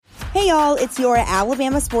Hey y'all, it's your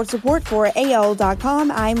Alabama sports report for AL.com.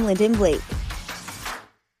 I'm Lyndon Blake.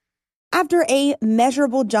 After a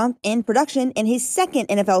measurable jump in production in his second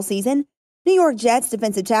NFL season, New York Jets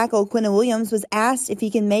defensive tackle Quinnen Williams was asked if he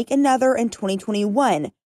can make another in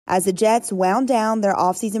 2021 as the Jets wound down their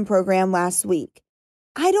offseason program last week.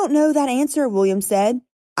 "I don't know that answer," Williams said.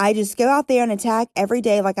 "I just go out there and attack every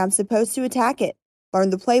day like I'm supposed to attack it, learn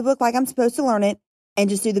the playbook like I'm supposed to learn it, and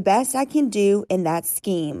just do the best I can do in that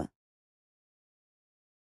scheme."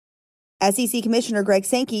 SEC Commissioner Greg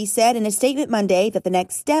Sankey said in a statement Monday that the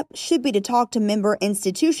next step should be to talk to member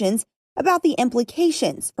institutions about the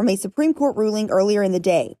implications from a Supreme Court ruling earlier in the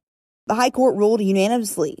day. The High Court ruled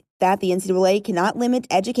unanimously that the NCAA cannot limit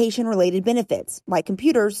education-related benefits like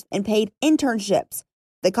computers and paid internships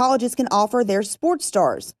that colleges can offer their sports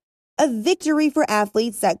stars, a victory for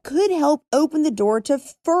athletes that could help open the door to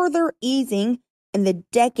further easing in the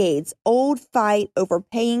decades-old fight over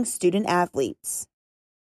paying student athletes.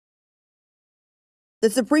 The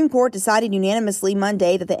Supreme Court decided unanimously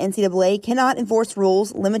Monday that the NCAA cannot enforce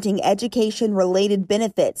rules limiting education-related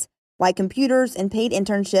benefits like computers and paid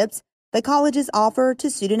internships that colleges offer to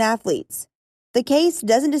student athletes. The case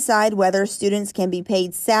doesn't decide whether students can be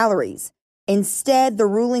paid salaries. Instead, the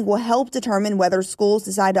ruling will help determine whether schools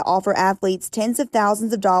decide to offer athletes tens of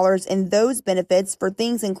thousands of dollars in those benefits for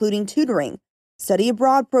things including tutoring, study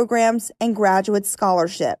abroad programs, and graduate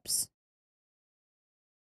scholarships.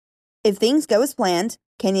 If things go as planned,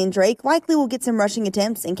 Kenyan Drake likely will get some rushing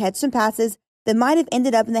attempts and catch some passes that might have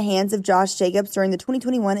ended up in the hands of Josh Jacobs during the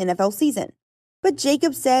 2021 NFL season. But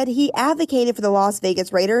Jacobs said he advocated for the Las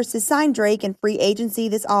Vegas Raiders to sign Drake in free agency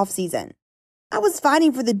this offseason. "I was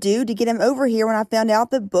fighting for the dude to get him over here when I found out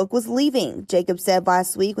the book was leaving," Jacobs said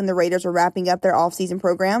last week when the Raiders were wrapping up their offseason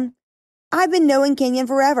program. "I've been knowing Kenyan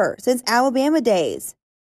forever, since Alabama days."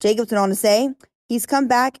 Jacobs went on to say, "He's come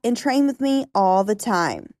back and trained with me all the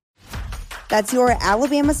time." That's your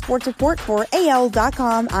Alabama sports report for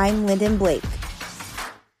AL.com. I'm Lyndon Blake.